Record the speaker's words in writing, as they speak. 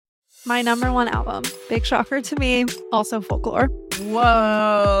My number one album. Big shocker to me. Also folklore.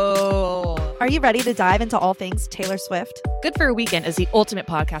 Whoa. Are you ready to dive into all things Taylor Swift? Good for a Weekend is the ultimate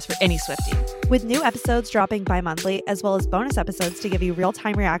podcast for any Swiftie. With new episodes dropping bi-monthly, as well as bonus episodes to give you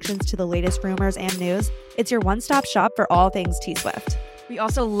real-time reactions to the latest rumors and news, it's your one-stop shop for all things T-Swift. We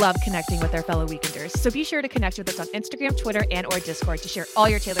also love connecting with our fellow Weekenders, so be sure to connect with us on Instagram, Twitter, and or Discord to share all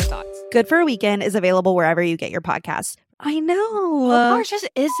your Taylor thoughts. Good for a Weekend is available wherever you get your podcasts. I know. How harsh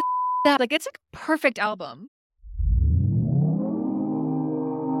is that? Like, it's a perfect album.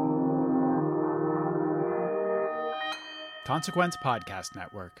 Consequence Podcast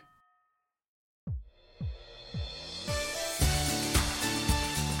Network.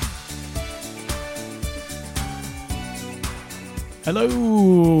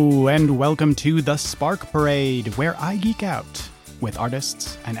 Hello, and welcome to The Spark Parade, where I geek out with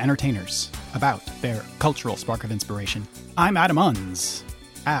artists and entertainers about their cultural spark of inspiration. I'm Adam Unz,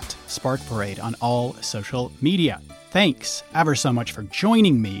 at Spark Parade on all social media. Thanks ever so much for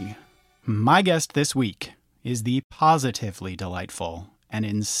joining me. My guest this week is the positively delightful and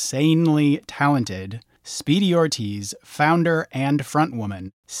insanely talented Speedy Ortiz, founder and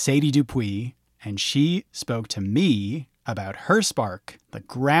frontwoman, Sadie Dupuis, and she spoke to me about her spark, the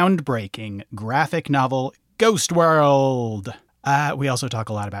groundbreaking graphic novel Ghost World. We also talk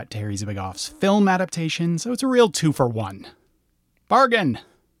a lot about Terry Zbigoff's film adaptation, so it's a real 2-for-1. Bargain!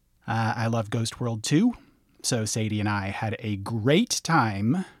 I love Ghost World too, so Sadie and I had a great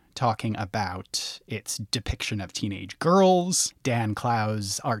time talking about its depiction of teenage girls, Dan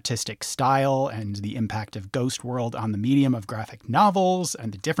Clow's artistic style, and the impact of Ghost World on the medium of graphic novels,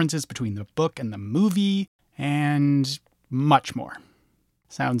 and the differences between the book and the movie, and much more.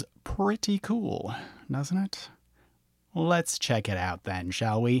 Sounds pretty cool, doesn't it? Let's check it out then,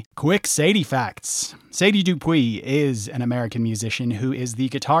 shall we? Quick Sadie facts. Sadie Dupuis is an American musician who is the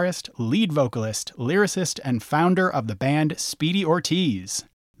guitarist, lead vocalist, lyricist, and founder of the band Speedy Ortiz.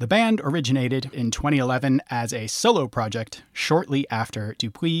 The band originated in 2011 as a solo project shortly after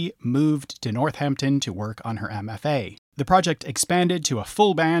Dupuis moved to Northampton to work on her MFA. The project expanded to a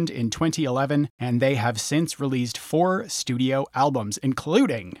full band in 2011, and they have since released 4 studio albums,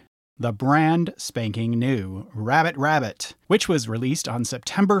 including the brand spanking new Rabbit Rabbit, which was released on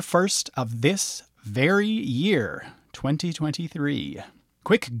September 1st of this very year, 2023.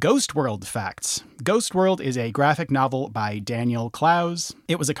 Quick Ghost World facts. Ghost World is a graphic novel by Daniel Clowes.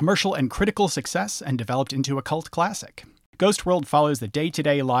 It was a commercial and critical success and developed into a cult classic. Ghost World follows the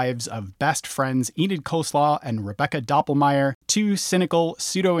day-to-day lives of best friends Enid Coleslaw and Rebecca Doppelmayr, 2 cynical,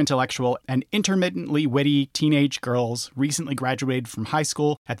 pseudo-intellectual, and intermittently witty teenage girls recently graduated from high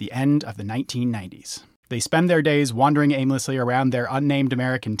school at the end of the 1990s. They spend their days wandering aimlessly around their unnamed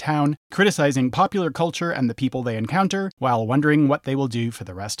American town, criticizing popular culture and the people they encounter, while wondering what they will do for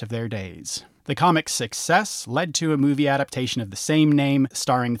the rest of their days. The comic's success led to a movie adaptation of the same name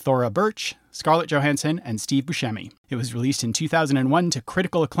starring Thora Birch, Scarlett Johansson, and Steve Buscemi. It was released in 2001 to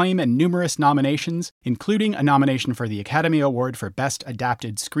critical acclaim and numerous nominations, including a nomination for the Academy Award for Best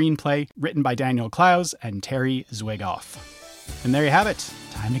Adapted Screenplay, written by Daniel Clowes and Terry Zwigoff. And there you have it.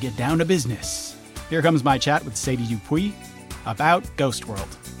 Time to get down to business. Here comes my chat with Sadie Dupuis about Ghost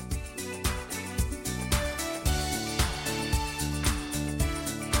World.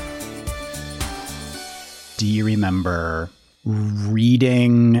 Do you remember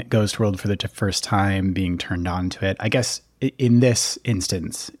reading Ghost World for the first time, being turned on to it? I guess in this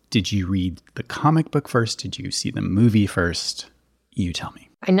instance, did you read the comic book first? Did you see the movie first? You tell me.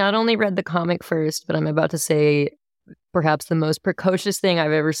 I not only read the comic first, but I'm about to say perhaps the most precocious thing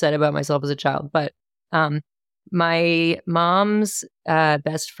I've ever said about myself as a child. But my mom's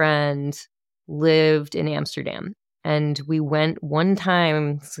best friend lived in Amsterdam. And we went one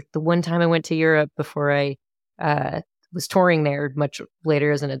time, it's like the one time I went to Europe before I was touring there much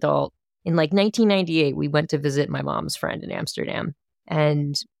later as an adult. In like 1998, we went to visit my mom's friend in Amsterdam.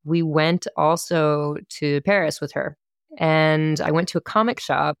 And we went also to Paris with her. And I went to a comic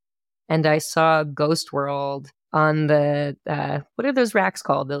shop and I saw Ghost World on the, what are those racks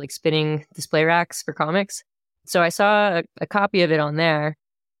called? The like spinning display racks for comics. So I saw a copy of it on there.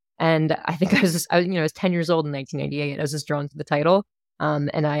 And I think I was 10 years old in 1998. I was just drawn to the title.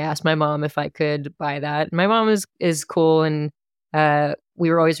 And I asked my mom if I could buy that. My mom is cool. And we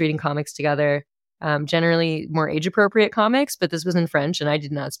were always reading comics together, generally more age appropriate comics, but this was in French and I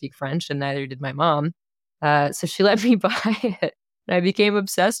did not speak French and neither did my mom. So she let me buy it. And I became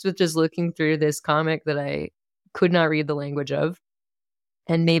obsessed with just looking through this comic that I could not read the language of.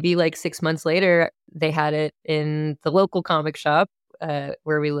 And maybe like 6 months later, they had it in the local comic shop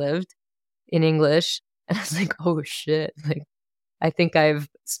where we lived in English. And I was like, oh shit. Like, I think I've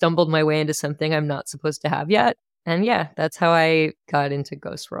stumbled my way into something I'm not supposed to have yet. And yeah, that's how I got into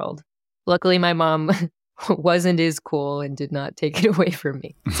Ghost World. Luckily, my mom was and is cool and did not take it away from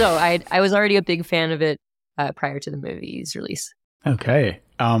me. So I was already a big fan of it prior to the movie's release. Okay.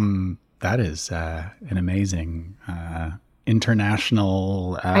 That is an amazing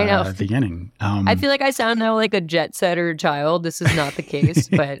international I know. beginning. I feel like I sound now like a jet setter child. This is not the case,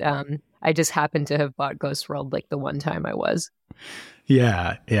 but I just happened to have bought Ghost World like the one time I was.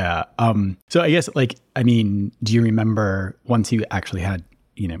 Yeah. So I guess do you remember once you actually had,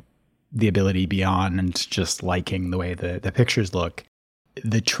 the ability beyond just liking the way the pictures look,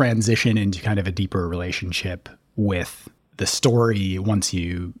 the transition into kind of a deeper relationship with the story once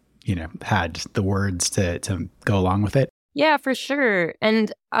you had the words to go along with it? Yeah, for sure.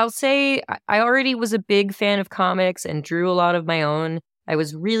 And I'll say I already was a big fan of comics and drew a lot of my own. I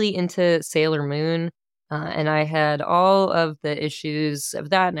was really into Sailor Moon, and I had all of the issues of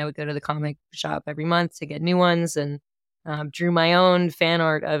that. And I would go to the comic shop every month to get new ones and drew my own fan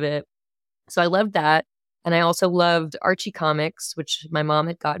art of it. So I loved that. And I also loved Archie comics, which my mom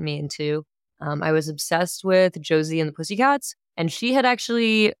had gotten me into. I was obsessed with Josie and the Pussycats. And she had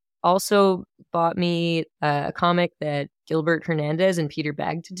actually also bought me a comic that Gilbert Hernandez and Peter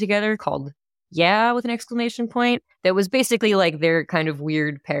Bagg did together called Yeah, with an exclamation point. That was basically like their kind of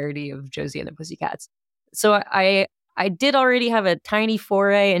weird parody of Josie and the Pussycats. So I did already have a tiny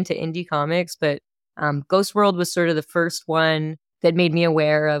foray into indie comics, but Ghost World was sort of the first one that made me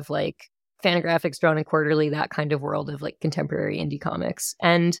aware of like Fantagraphics, Drawn and Quarterly, that kind of world of like contemporary indie comics.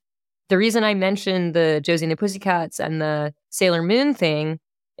 And the reason I mentioned the Josie and the Pussycats and the Sailor Moon thing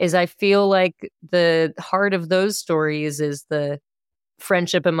is I feel like the heart of those stories is the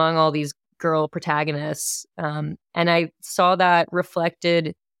friendship among all these girl protagonists. And I saw that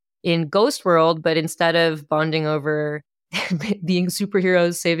reflected in Ghost World, but instead of bonding over being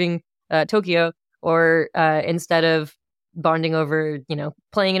superheroes saving Tokyo, or instead of bonding over,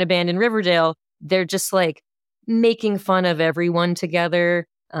 playing in a band in Riverdale, they're just like making fun of everyone together.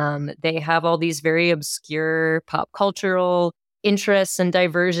 They have all these very obscure pop cultural interests and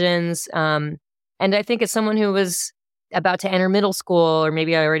diversions. And I think as someone who was about to enter middle school, or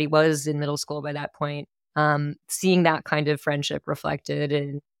maybe I already was in middle school by that point, seeing that kind of friendship reflected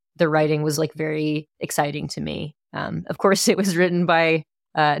in the writing was like very exciting to me. Of course, it was written by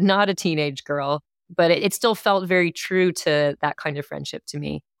not a teenage girl, but it still felt very true to that kind of friendship to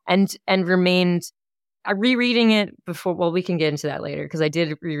me, and remained. Rereading it before, well, we can get into that later, because I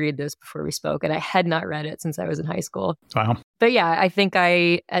did reread this before we spoke, and I had not read it since I was in high school. Wow. But yeah, I think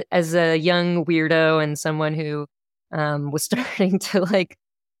as a young weirdo and someone who was starting to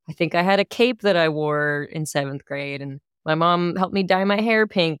I think I had a cape that I wore in 7th grade, and my mom helped me dye my hair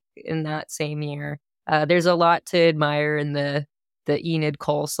pink in that same year. There's a lot to admire in the Enid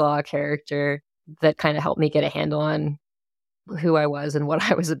Coleslaw character that kind of helped me get a handle on who I was and what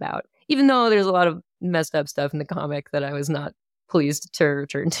I was about, even though there's a lot of messed up stuff in the comic that I was not pleased to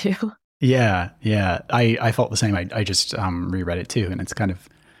return to. Yeah. I felt the same. I just reread it too, and it's kind of,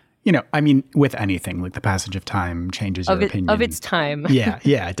 with anything, like the passage of time changes your opinion. Of its time.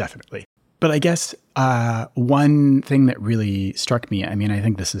 Yeah, definitely. But I guess one thing that really struck me, I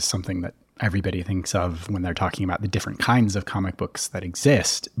think this is something that everybody thinks of when they're talking about the different kinds of comic books that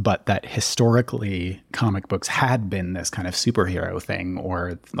exist, but that historically comic books had been this kind of superhero thing,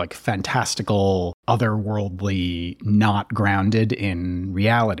 or like fantastical, otherworldly, not grounded in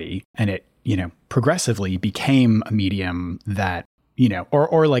reality. And it, progressively became a medium that,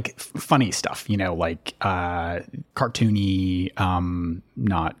 or like funny stuff, like cartoony,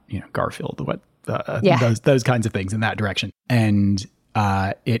 not, Garfield, those kinds of things in that direction. And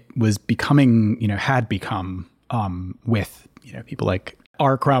it was becoming, had become, with, people like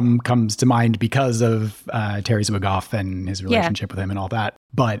R. Crumb comes to mind because of Terry Zwigoff and his relationship with him and all that.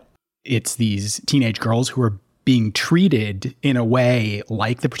 But it's these teenage girls who are being treated in a way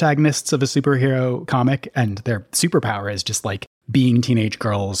like the protagonists of a superhero comic, and their superpower is just like being teenage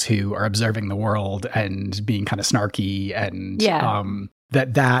girls who are observing the world and being kind of snarky, and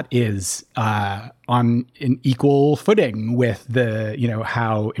that is on an equal footing with the,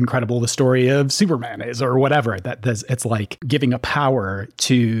 how incredible the story of Superman is, or whatever. It's like giving a power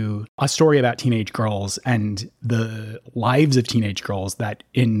to a story about teenage girls and the lives of teenage girls that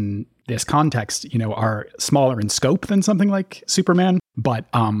in this context, are smaller in scope than something like Superman, but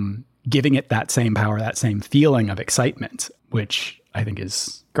giving it that same power, that same feeling of excitement, which I think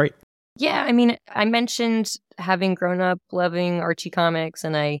is great. Yeah, I mentioned having grown up loving Archie comics,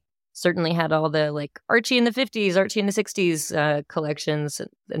 and I certainly had all the like Archie in the 50s, Archie in the 60s collections,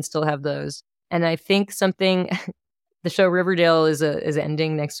 and still have those. And I think something the show Riverdale is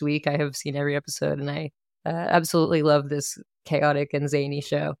ending next week. I have seen every episode, and I absolutely love this chaotic and zany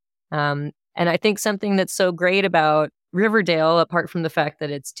show. And I think something that's so great about Riverdale, apart from the fact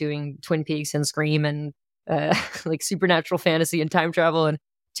that it's doing Twin Peaks and Scream and like supernatural fantasy and time travel and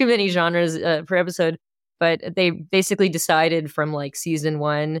too many genres per episode, but they basically decided from like season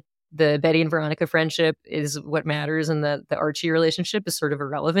 1, the Betty and Veronica friendship is what matters, and the Archie relationship is sort of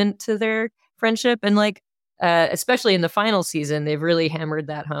irrelevant to their friendship. And like, especially in the final season, they've really hammered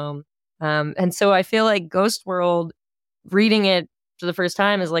that home. And so I feel like Ghost World, reading it for the first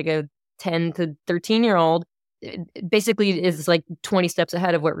time as like a 10 to 13-year-old, basically is like 20 steps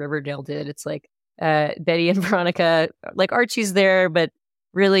ahead of what Riverdale did. It's like Betty and Veronica, like Archie's there, but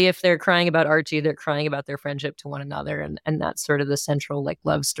really if they're crying about Archie, they're crying about their friendship to one another. And that's sort of the central like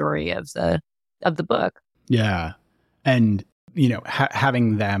love story of the book. Yeah. And, you know,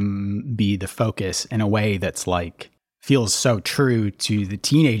 having them be the focus in a way that's like, feels so true to the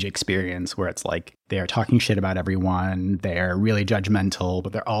teenage experience, where it's like they're talking shit about everyone, they're really judgmental,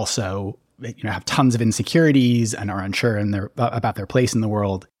 but they're also, you know, have tons of insecurities and are unsure about their place in the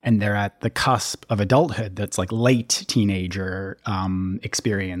world. And they're at the cusp of adulthood, that's like late teenager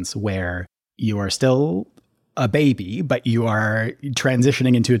experience, where you are still a baby, but you are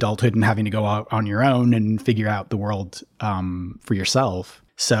transitioning into adulthood and having to go out on your own and figure out the world for yourself.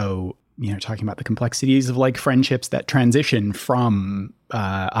 So, you know, talking about the complexities of like friendships that transition from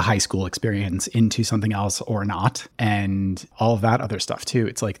a high school experience into something else or not, and all of that other stuff too.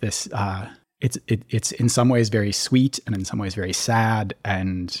 It's like this, it's in some ways very sweet and in some ways very sad,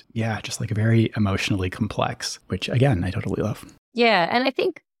 and yeah, just like a very emotionally complex, which again, I totally love. Yeah. And I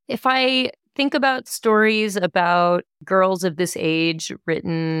think if I think about stories about girls of this age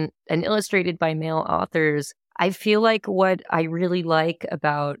written and illustrated by male authors, I feel like what I really like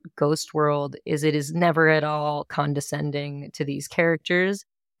about Ghost World is it is never at all condescending to these characters.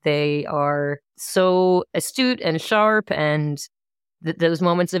 They are so astute and sharp, and those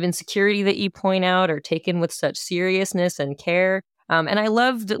moments of insecurity that you point out are taken with such seriousness and care. And I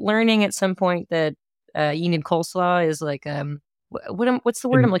loved learning at some point that Enid Coleslaw is like, what's the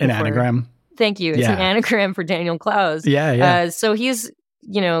word I'm looking for? An anagram. Thank you. It's an anagram for Daniel Clowes. Yeah. So he's,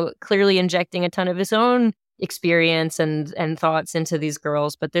 you know, clearly injecting a ton of his own experience and thoughts into these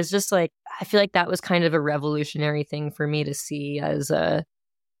girls. But there's just like, I feel like that was kind of a revolutionary thing for me to see as a,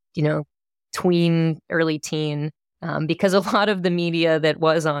 you know, tween, early teen, because a lot of the media that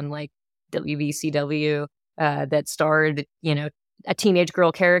was on like WBCW that starred, you know, a teenage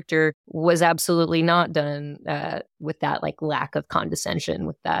girl character was absolutely not done with that like lack of condescension,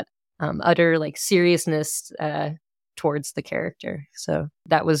 with that utter like seriousness towards the character. So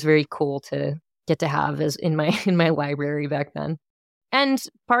that was very cool to get to have as in my library back then. And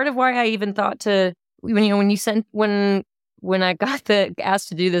part of why I even thought to, when I got asked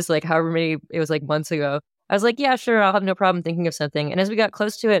to do this, like however many, it was like months ago, I was like, yeah, sure, I'll have no problem thinking of something. And as we got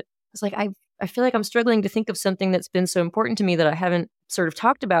close to it, I was like, I feel like I'm struggling to think of something that's been so important to me that I haven't sort of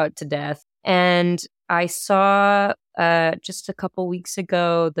talked about to death. And I saw just a couple weeks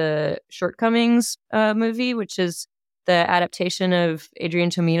ago the Shortcomings movie, which is the adaptation of Adrian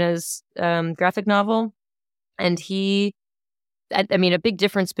Tomina's graphic novel. And I mean, a big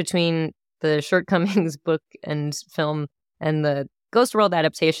difference between the Shortcomings book and film and the Ghost World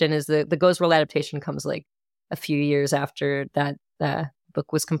adaptation is the Ghost World adaptation comes like a few years after that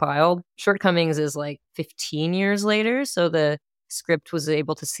book was compiled. Shortcomings is like 15 years later. So the script was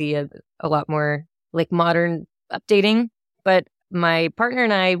able to see a lot more like modern updating. But my partner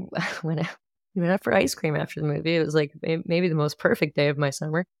and I went out for ice cream after the movie. It was like maybe the most perfect day of my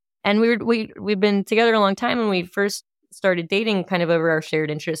summer. And we've been together a long time, and we first started dating kind of over our shared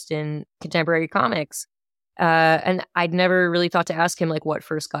interest in contemporary comics. And I'd never really thought to ask him like what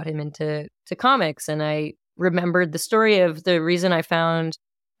first got him into comics. And I remembered the story of the reason I found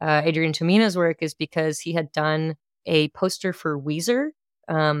Adrian Tomina's work is because he had done a poster for Weezer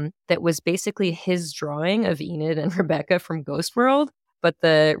that was basically his drawing of Enid and Rebecca from Ghost World, but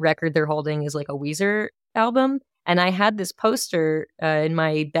the record they're holding is like a Weezer album. And I had this poster in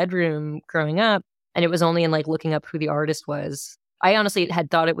my bedroom growing up, and it was only in like looking up who the artist was. I honestly had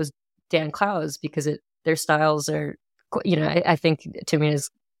thought it was Dan Clowes because their styles are, you know, I think Tomina's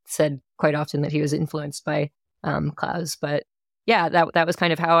said quite often that he was influenced by Clowes. But yeah, that was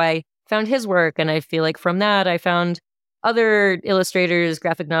kind of how I found his work. And I feel like from that, I found other illustrators,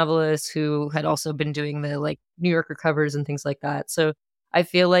 graphic novelists who had also been doing the like New Yorker covers and things like that. So I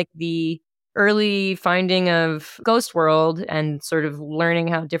feel like the early finding of Ghost World and sort of learning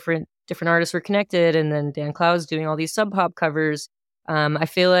how different artists were connected, and then Dan Clowes doing all these Sub Pop covers, I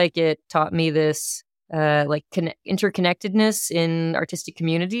feel like it taught me this interconnectedness in artistic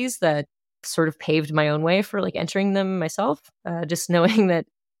communities that sort of paved my own way for like entering them myself. Just knowing that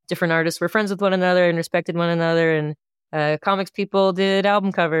different artists were friends with one another and respected one another, and comics people did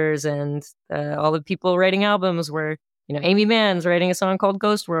album covers, and all the people writing albums were, Amy Mann's writing a song called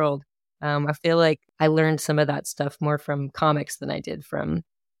Ghost World. I feel like I learned some of that stuff more from comics than I did from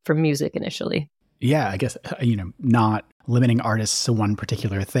music initially. Yeah, I guess, not limiting artists to one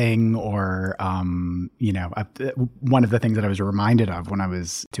particular thing or, one of the things that I was reminded of when I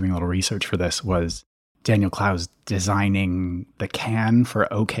was doing a little research for this was Daniel Clowes designing the can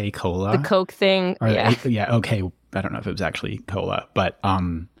for OK Cola. The Coke thing. OK. I don't know if it was actually cola, but,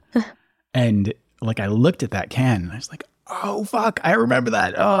 and like I looked at that can and I was like, oh, fuck, I remember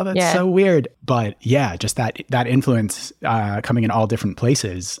that. Oh, that's so weird. But yeah, just that influence coming in all different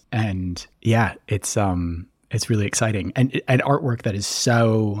places. And yeah, it's really exciting. And artwork that is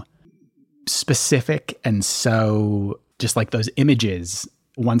so specific and so just like those images,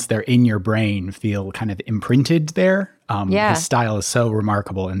 once they're in your brain, feel kind of imprinted there. His style is so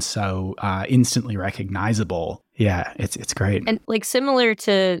remarkable and so instantly recognizable. Yeah, it's great. And like similar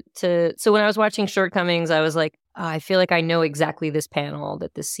to so when I was watching Shortcomings, I was like, I feel like I know exactly this panel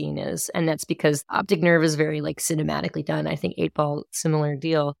that this scene is. And that's because Optic Nerve is very like cinematically done. I think 8 Ball, similar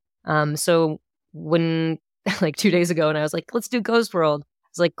deal. So when like 2 days ago and I was like, let's do Ghost World. I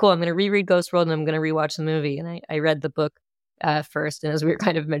was like, cool, I'm going to reread Ghost World and I'm going to rewatch the movie. And I read the book first. And as we were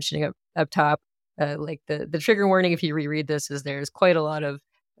kind of mentioning up top, like the trigger warning if you reread this is there's quite a lot of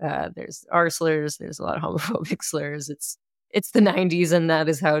there's R slurs, there's a lot of homophobic slurs. It's the 90s and that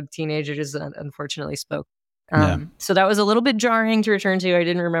is how teenagers unfortunately spoke. So that was a little bit jarring to return to. I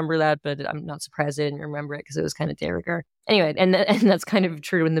didn't remember that, but I'm not surprised I didn't remember it because it was kind of de rigueur. Anyway, and that's kind of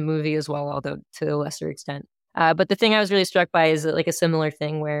true in the movie as well, although to a lesser extent. But the thing I was really struck by is like a similar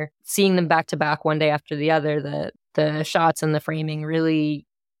thing where seeing them back to back one day after the other, the shots and the framing really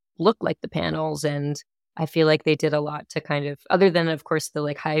look like the panels. And I feel like they did a lot to kind of, other than of course the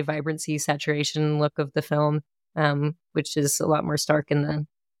like high vibrancy saturation look of the film, which is a lot more stark in the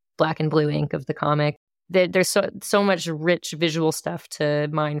black and blue ink of the comic. There's so much rich visual stuff to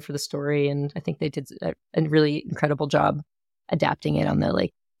mine for the story, and I think they did a really incredible job adapting it on the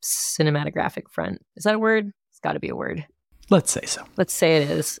like cinematographic front. Is that a word? It's got to be a word. Let's say so. Let's say it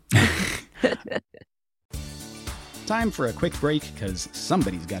is. Time for a quick break because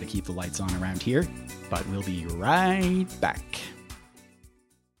somebody's got to keep the lights on around here, but we'll be right back.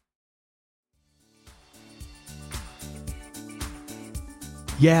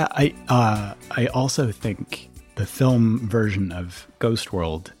 Yeah, I also think the film version of Ghost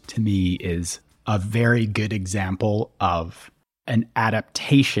World to me is a very good example of an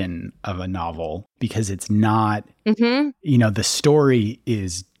adaptation of a novel because it's not, the story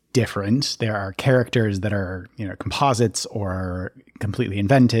is different. There are characters that are, composites or completely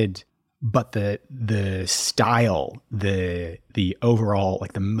invented, but the style, the overall,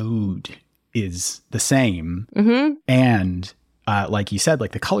 like the mood is the same. And like you said,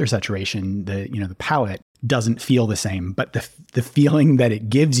 like the color saturation, the palette doesn't feel the same, but the feeling that it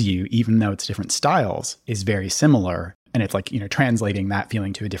gives you, even though it's different styles, is very similar. And it's like, translating that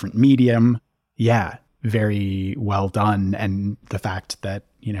feeling to a different medium. Yeah, very well done. And the fact that,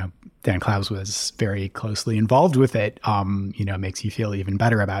 Dan Clowes was very closely involved with it, makes you feel even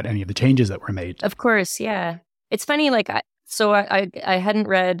better about any of the changes that were made. Of course, yeah. It's funny, like, I hadn't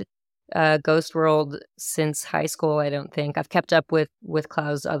read Ghost World since high school, I don't think. I've kept up with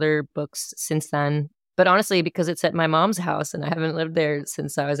Clowes' other books since then. But honestly, because it's at my mom's house and I haven't lived there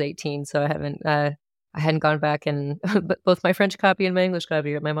since I was 18, so I hadn't gone back and both my French copy and my English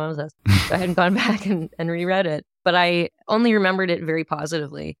copy are at my mom's house. So I hadn't gone back and reread it. But I only remembered it very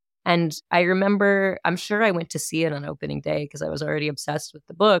positively. And I remember, I'm sure I went to see it on opening day because I was already obsessed with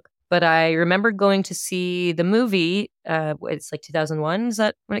the book. But I remember going to see the movie. It's like 2001. Is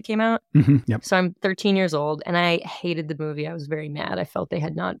that when it came out? Yep. So I'm 13 years old and I hated the movie. I was very mad. I felt they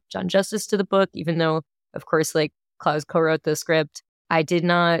had not done justice to the book, even though, of course, like Clowes co-wrote the script. I did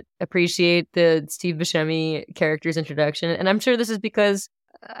not appreciate the Steve Buscemi character's introduction. And I'm sure this is because,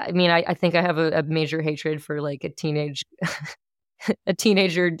 I think I have a major hatred for like a teenager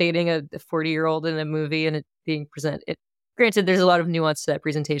dating a 40-year-old in a movie and it being presented. Granted, there's a lot of nuance to that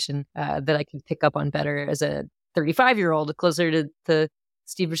presentation that I can pick up on better as a 35-year-old, closer to the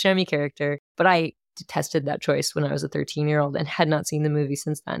Steve Buscemi character. But I detested that choice when I was a 13-year-old and had not seen the movie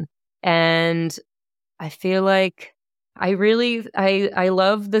since then. And I feel like I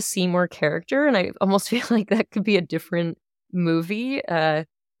love the Seymour character, and I almost feel like that could be a different movie.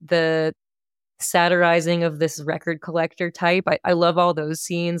 The satirizing of this record collector type. I love all those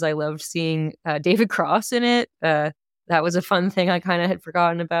scenes. I loved seeing David Cross in it. That was a fun thing I kind of had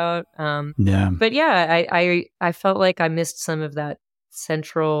forgotten about. But yeah, I felt like I missed some of that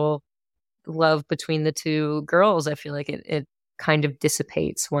central love between the two girls. I feel like it kind of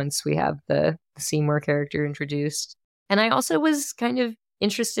dissipates once we have the Seymour character introduced. And I also was kind of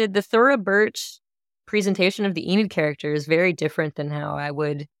interested. The Thora Birch presentation of the Enid character is very different than how I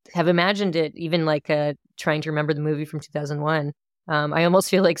would have imagined it, even like trying to remember the movie from 2001. I almost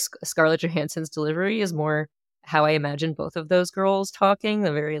feel like Scarlett Johansson's delivery is more how I imagine both of those girls talking,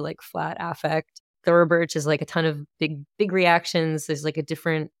 the very like flat affect. Thora Birch is like a ton of big reactions. There's like a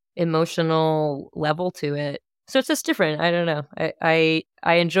different emotional level to it. So it's just different. I don't know. I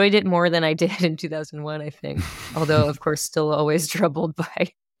enjoyed it more than I did in 2001, I think. Although, of course, still always troubled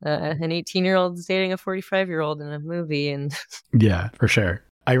by an 18-year-old dating a 45-year-old in a movie. And yeah, for sure.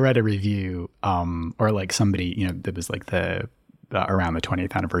 I read a review or like somebody, that was like around the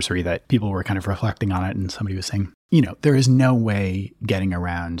 20th anniversary that people were kind of reflecting on it. And somebody was saying, there is no way getting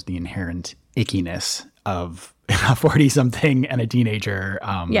around the inherent ickiness of a 40-something and a teenager,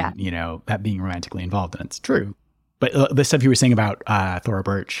 that being romantically involved. And it's true. But the stuff you were saying about Thora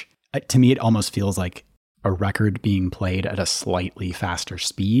Birch, to me, it almost feels like a record being played at a slightly faster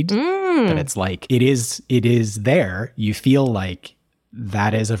speed. That it's like, it is there. You feel like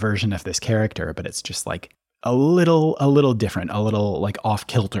that is a version of this character, but it's just like a little different, a little like off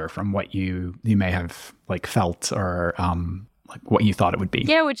kilter from what you may have like felt or like what you thought it would be.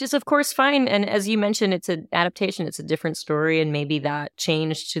 Yeah, which is of course fine. And as you mentioned, it's an adaptation, it's a different story, and maybe that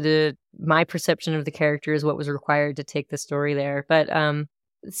changed to my perception of the character is what was required to take the story there. But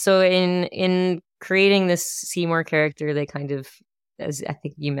so in creating this Seymour character, they kind of, as I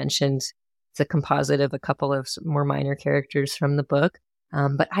think you mentioned, it's a composite of a couple of more minor characters from the book.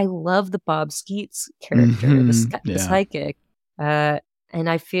 But I love the Bob Skeets character, the psychic. And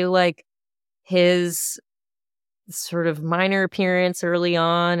I feel like his sort of minor appearance early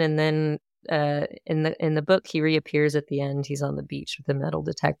on, and then in the book he reappears at the end. He's on the beach with a metal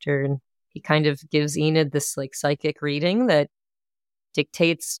detector, and he kind of gives Enid this like psychic reading that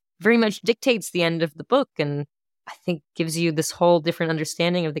very much dictates the end of the book, and I think gives you this whole different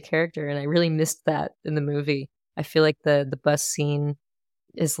understanding of the character. And I really missed that in the movie. I feel like the bus scene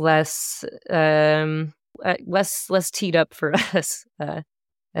is less teed up for us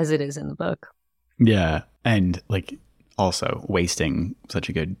as it is in the book. Yeah, and like also wasting such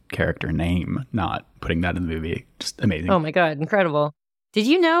a good character name, not putting that in the movie, just amazing. Oh my god, incredible! Did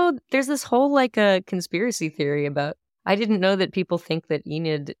you know there's this whole like a conspiracy theory about? I didn't know that people think that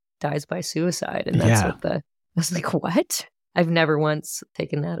Enid dies by suicide, and that's what I was like, what? I've never once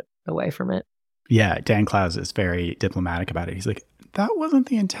taken that away from it. Yeah, Dan Clowes is very diplomatic about it. He's like, that wasn't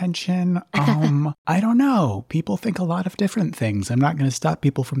the intention. I don't know. People think a lot of different things. I'm not going to stop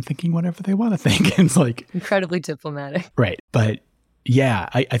people from thinking whatever they want to think. It's like incredibly diplomatic. Right. But yeah,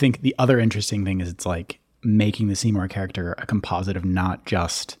 I think the other interesting thing is it's like making the Seymour character a composite of not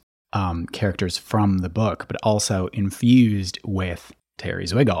just characters from the book, but also infused with Terry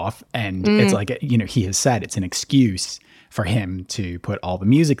Zwigoff. And it's like, he has said it's an excuse for him to put all the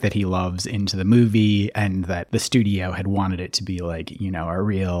music that he loves into the movie, and that the studio had wanted it to be like, a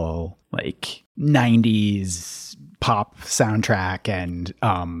real like 90s pop soundtrack, and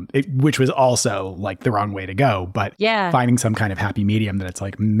which was also like the wrong way to go, but finding some kind of happy medium that it's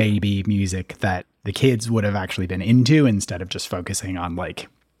like maybe music that the kids would have actually been into instead of just focusing on like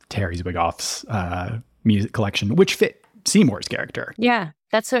Terry Zwigoff's music collection, which fit Seymour's character. Yeah,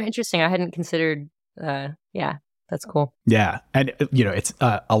 that's so interesting. I hadn't considered, that's cool. Yeah. And, it's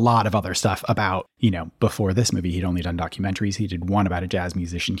a lot of other stuff about, before this movie, he'd only done documentaries. He did one about a jazz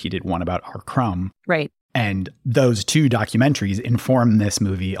musician. He did one about R. Crumb. Right. And those two documentaries inform this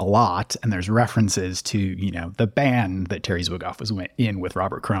movie a lot. And there's references to, the band that Terry Zwigoff was in with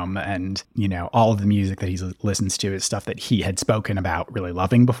Robert Crumb. And, all of the music that he listens to is stuff that he had spoken about really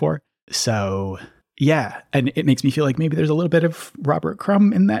loving before. So, yeah. And it makes me feel like maybe there's a little bit of Robert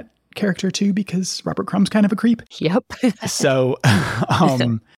Crumb in that character too, because Robert Crumb's kind of a creep. Yep. So,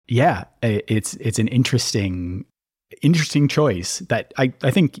 it's an interesting choice that I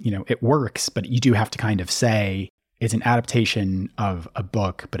think, it works, but you do have to kind of say it's an adaptation of a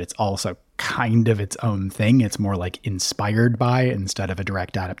book, but it's also kind of its own thing. It's more like inspired by instead of a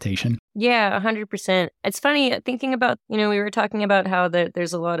direct adaptation. Yeah, 100%. It's funny thinking about, we were talking about how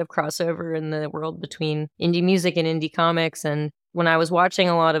there's a lot of crossover in the world between indie music and indie comics, and when I was watching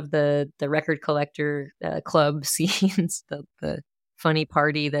a lot of the record collector club scenes, the funny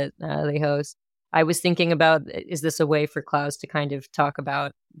party that they host, I was thinking about, is this a way for Klaus to kind of talk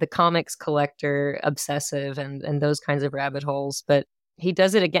about the comics collector obsessive and those kinds of rabbit holes? But he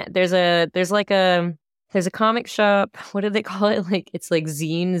does it again. There's a comic shop. What do they call it? Like, it's like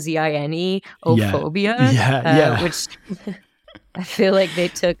zine, Z-I-N-E, Ophobia. Yeah. Which I feel like they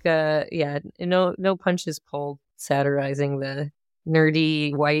took, no punches pulled, satirizing the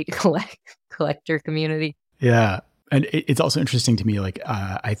nerdy white collector community. Yeah. And it's also interesting to me, like,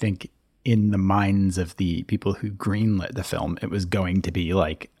 I think in the minds of the people who greenlit the film, it was going to be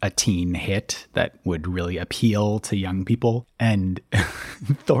like a teen hit that would really appeal to young people. And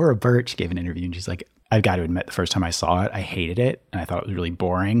Thora Birch gave an interview and she's like, I've got to admit, the first time I saw it, I hated it and I thought it was really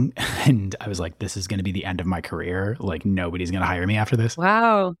boring. And I was like, this is going to be the end of my career. Like, nobody's going to hire me after this.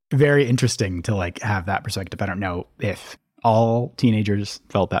 Wow. Very interesting to like have that perspective. I don't know if all teenagers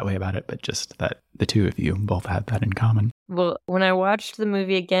felt that way about it, but just that the two of you both had that in common. Well, when I watched the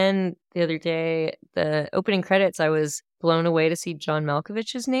movie again the other day, the opening credits, I was blown away to see John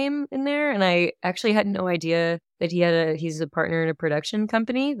Malkovich's name in there. And I actually had no idea that he's a partner in a production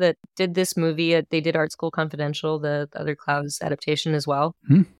company that did this movie. They did Art School Confidential, the other Klaus adaptation as well.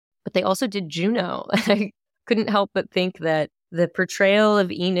 But they also did Juno. I couldn't help but think that the portrayal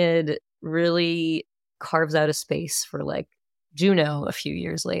of Enid really carves out a space for like Juno a few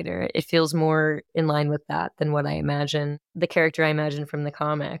years later. It feels more in line with that than what I imagine, the character I imagine from the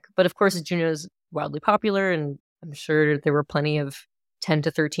comic. But of course, Juno's wildly popular, and I'm sure there were plenty of 10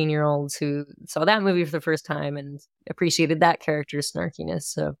 to 13-year-olds who saw that movie for the first time and appreciated that character's snarkiness.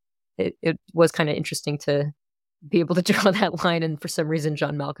 So it was kind of interesting to be able to draw that line, and for some reason,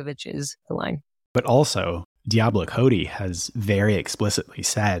 John Malkovich is the line. But also, Diablo Cody has very explicitly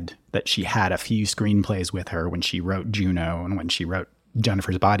said that she had a few screenplays with her when she wrote Juno and when she wrote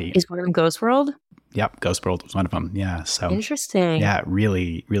Jennifer's Body. Is one of them Ghost World? Yep, Ghost World was one of them. Yeah, so interesting. Yeah,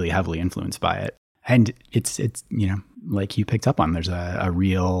 really, really heavily influenced by it. And it's like you picked up on, there's a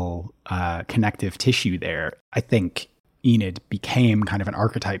real connective tissue there. I think Enid became kind of an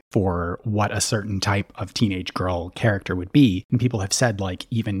archetype for what a certain type of teenage girl character would be. And people have said, like,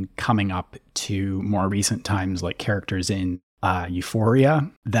 even coming up to more recent times, like characters in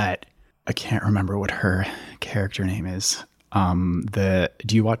Euphoria, that I can't remember what her character name is. Do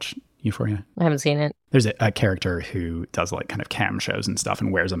you watch Euphoria? I haven't seen it. There's a character who does like kind of cam shows and stuff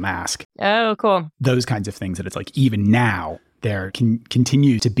and wears a mask. Oh, cool. Those kinds of things that it's like, even now, there can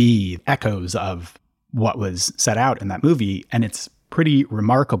continue to be echoes of what was set out in that movie. And it's pretty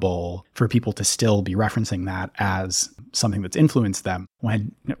remarkable for people to still be referencing that as something that's influenced them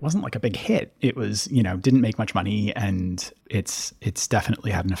when it wasn't like a big hit. It was, didn't make much money, and it's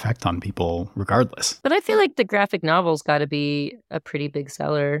definitely had an effect on people regardless. But I feel like the graphic novel's got to be a pretty big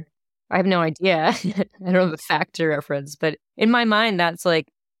seller. I have no idea. I don't have a factor reference, but in my mind, that's like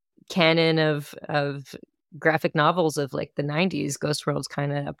canon of graphic novels of like the 90s. Ghost World's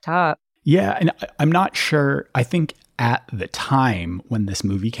kind of up top. Yeah, and I'm not sure. I think at the time when this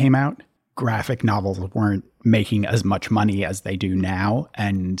movie came out, graphic novels weren't making as much money as they do now.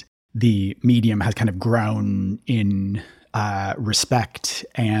 And the medium has kind of grown in respect,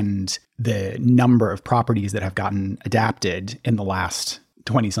 and the number of properties that have gotten adapted in the last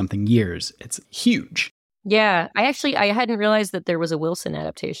 20-something years, it's huge. Yeah, I hadn't realized that there was a Wilson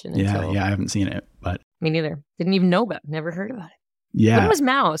adaptation. Yeah, I haven't seen it, but... Me neither. Didn't even know about it. Never heard about it. Yeah. When was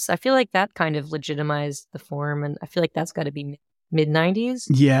Mouse? I feel like that kind of legitimized the form, and I feel like that's got to be mid-90s.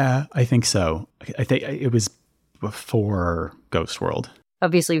 Yeah, I think so. I think it was before Ghost World.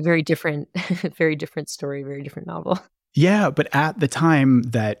 Obviously, very different story, very different novel. Yeah, but at the time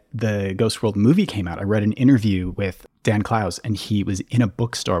that the Ghost World movie came out, I read an interview with Dan Klaus, and he was in a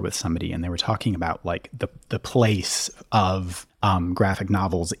bookstore with somebody, and they were talking about like the place of graphic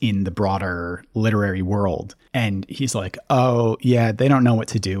novels in the broader literary world. And he's like, oh, yeah, they don't know what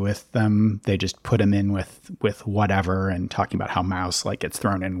to do with them. They just put them in with whatever, and talking about how Mouse like gets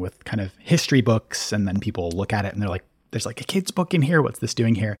thrown in with kind of history books, and then people look at it and they're like, there's like a kid's book in here. What's this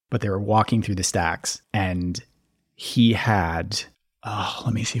doing here? But they were walking through the stacks, and he had,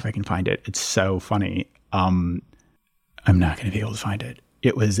 let me see if I can find it. It's so funny. I'm not going to be able to find it.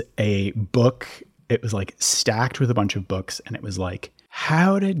 It was a book. It was like stacked with a bunch of books, and it was like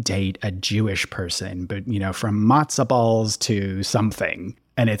how to date a Jewish person, but from matzo balls to something.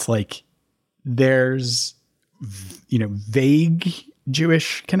 And it's like, there's, vague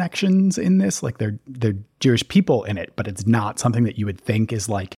Jewish connections in this. Like they're Jewish people in it, but it's not something that you would think is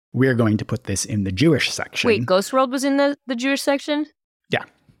like, we're going to put this in the Jewish section. Wait, Ghost World was in the Jewish section? Yeah.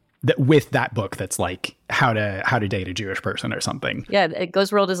 with that book that's like how to date a Jewish person or something. Yeah,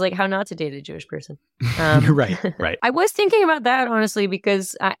 Ghost World is like how not to date a Jewish person. Right. I was thinking about that, honestly,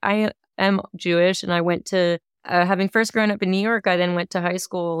 because I am Jewish, and I went to, having first grown up in New York, I then went to high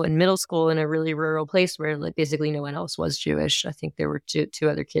school and middle school in a really rural place where like basically no one else was Jewish. I think there were two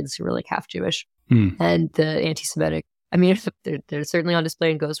other kids who were like half Jewish. And the anti-Semitic, I mean, they're certainly on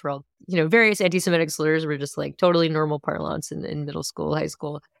display in Ghost World. Various anti-Semitic slurs were just like totally normal parlance in middle school, high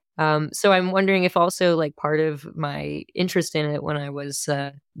school. So I'm wondering if also like part of my interest in it when I was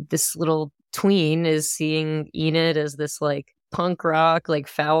this little tween is seeing Enid as this like punk rock, like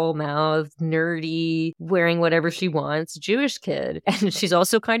foul-mouthed, nerdy, wearing whatever she wants, Jewish kid. And she's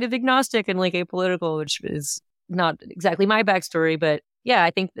also kind of agnostic and like apolitical, which is not exactly my backstory, but yeah,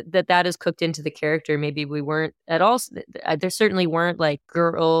 I think that is cooked into the character. Maybe we weren't at all, there certainly weren't like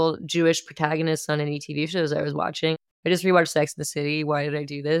girl Jewish protagonists on any TV shows I was watching. I just rewatched Sex and the City. Why did I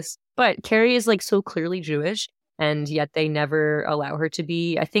do this? But Carrie is like so clearly Jewish, and yet they never allow her to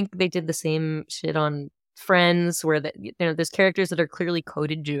be. I think they did the same shit on Friends, where there's characters that are clearly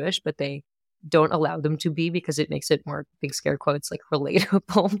coded Jewish, but they don't allow them to be because it makes it more, big scare quotes, like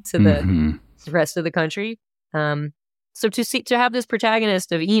relatable to the rest of the country. So to have this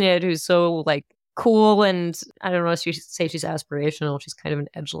protagonist of Enid who's so like cool, and I don't know if you should say she's aspirational, she's kind of an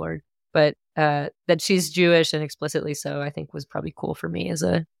edgelord, but that she's Jewish and explicitly so, I think was probably cool for me as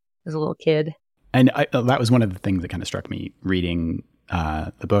a little kid. And that was one of the things that kind of struck me reading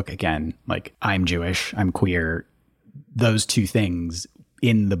the book again. Like, I'm Jewish, I'm queer. Those two things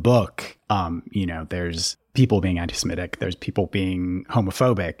in the book, there's people being anti-Semitic, there's people being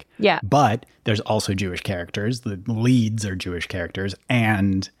homophobic. Yeah. But there's also Jewish characters. The leads are Jewish characters,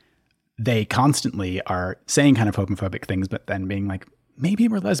 and they constantly are saying kind of homophobic things, but then being like, maybe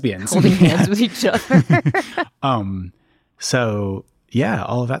we're lesbians. Holding hands with each other. So yeah,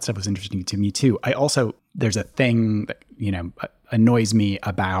 all of that stuff was interesting to me too. There's a thing that, annoys me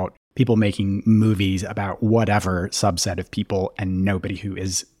about people making movies about whatever subset of people, and nobody who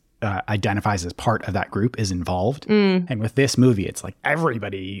is identifies as part of that group is involved. And with this movie, it's like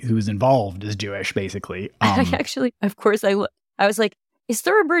everybody who's involved is Jewish, basically. I actually, of course, I was like, is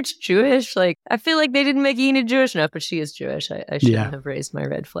Thora Birch Jewish? Like, I feel like they didn't make Enid Jewish enough, but she is Jewish. I shouldn't have raised my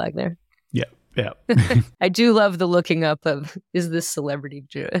red flag there. Yeah. I do love the looking up of, is this celebrity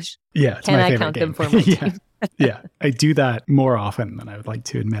Jewish? Yeah. It's Can my I favorite count game. them for my team? Yeah. I do that more often than I would like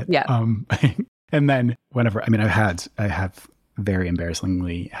to admit. Yeah. And then whenever, I have very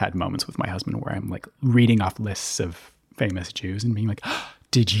embarrassingly had moments with my husband where I'm like reading off lists of famous Jews and being like,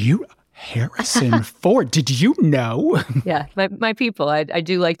 did you, Harrison Ford, did you know? Yeah. My people, I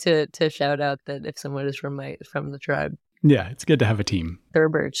do like to shout out that if someone is from the tribe. Yeah. It's good to have a team. Thora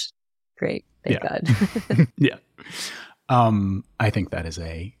Birch. Great. Thank God. Yeah. I think that is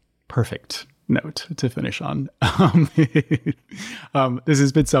a perfect note to finish on. This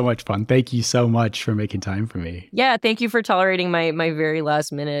has been so much fun. Thank you so much for making time for me. Yeah. Thank you for tolerating my very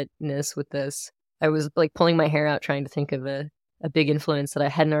last minuteness with this. I was like pulling my hair out trying to think of a big influence that I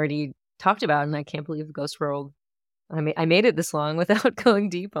hadn't already talked about. And I can't believe Ghost World. I made it this long without going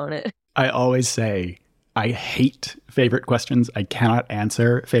deep on it. I always say, I hate favorite questions. I cannot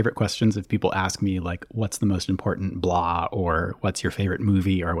answer favorite questions. If people ask me like, what's the most important blah, or what's your favorite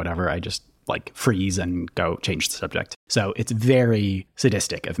movie or whatever, I just like freeze and go change the subject. So it's very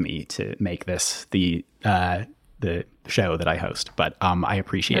sadistic of me to make this the show that I host, but I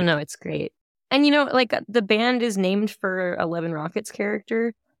appreciate it. No, it's great. And like the band is named for 11 Rockets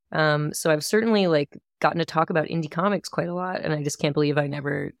character. So I've certainly like gotten to talk about indie comics quite a lot, and I just can't believe I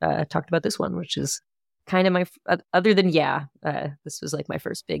never talked about this one, which is kind of my other than this was like my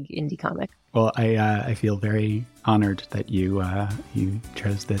first big indie comic. Well, I feel very honored that you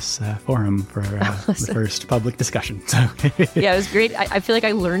chose this forum for the first public discussion. So yeah, it was great. I feel like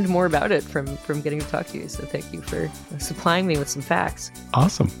I learned more about it from getting to talk to you. So thank you for supplying me with some facts.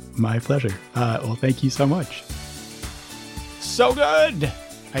 Awesome, my pleasure. Well, thank you so much. So good.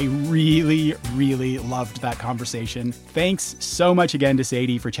 I really, really loved that conversation. Thanks so much again to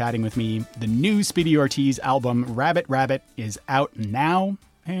Sadie for chatting with me. The new Speedy Ortiz album, Rabbit Rabbit, is out now,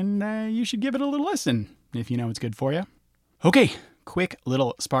 and you should give it a little listen if you know it's good for you. Okay, quick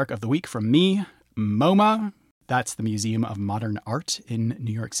little spark of the week from me. MoMA, that's the Museum of Modern Art in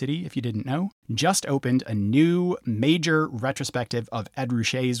New York City, if you didn't know, just opened a new major retrospective of Ed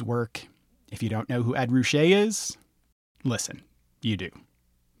Ruscha's work. If you don't know who Ed Ruscha is, listen, you do.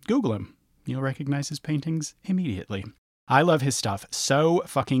 Google him. You'll recognize his paintings immediately. I love his stuff so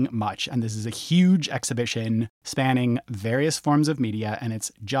fucking much, and this is a huge exhibition spanning various forms of media, and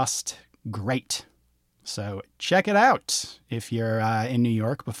it's just great. So check it out if you're in New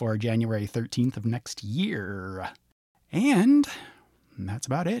York before January 13th of next year. And that's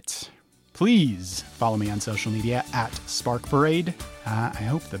about it. Please follow me on social media at Spark Parade. I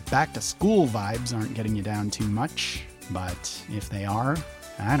hope the back-to-school vibes aren't getting you down too much, but if they are,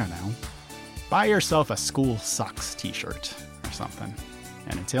 I don't know. Buy yourself a School Sucks t-shirt or something.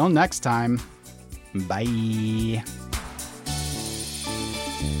 And until next time, bye.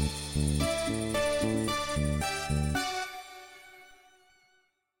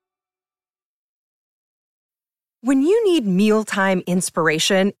 When you need mealtime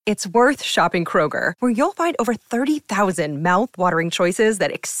inspiration, it's worth shopping Kroger, where you'll find over 30,000 mouth-watering choices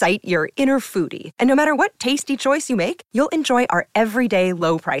that excite your inner foodie. And no matter what tasty choice you make, you'll enjoy our everyday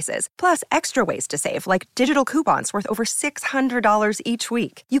low prices, plus extra ways to save, like digital coupons worth over $600 each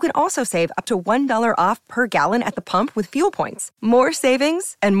week. You can also save up to $1 off per gallon at the pump with fuel points. More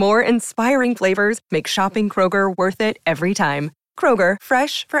savings and more inspiring flavors make shopping Kroger worth it every time. Kroger,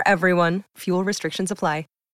 fresh for everyone. Fuel restrictions apply.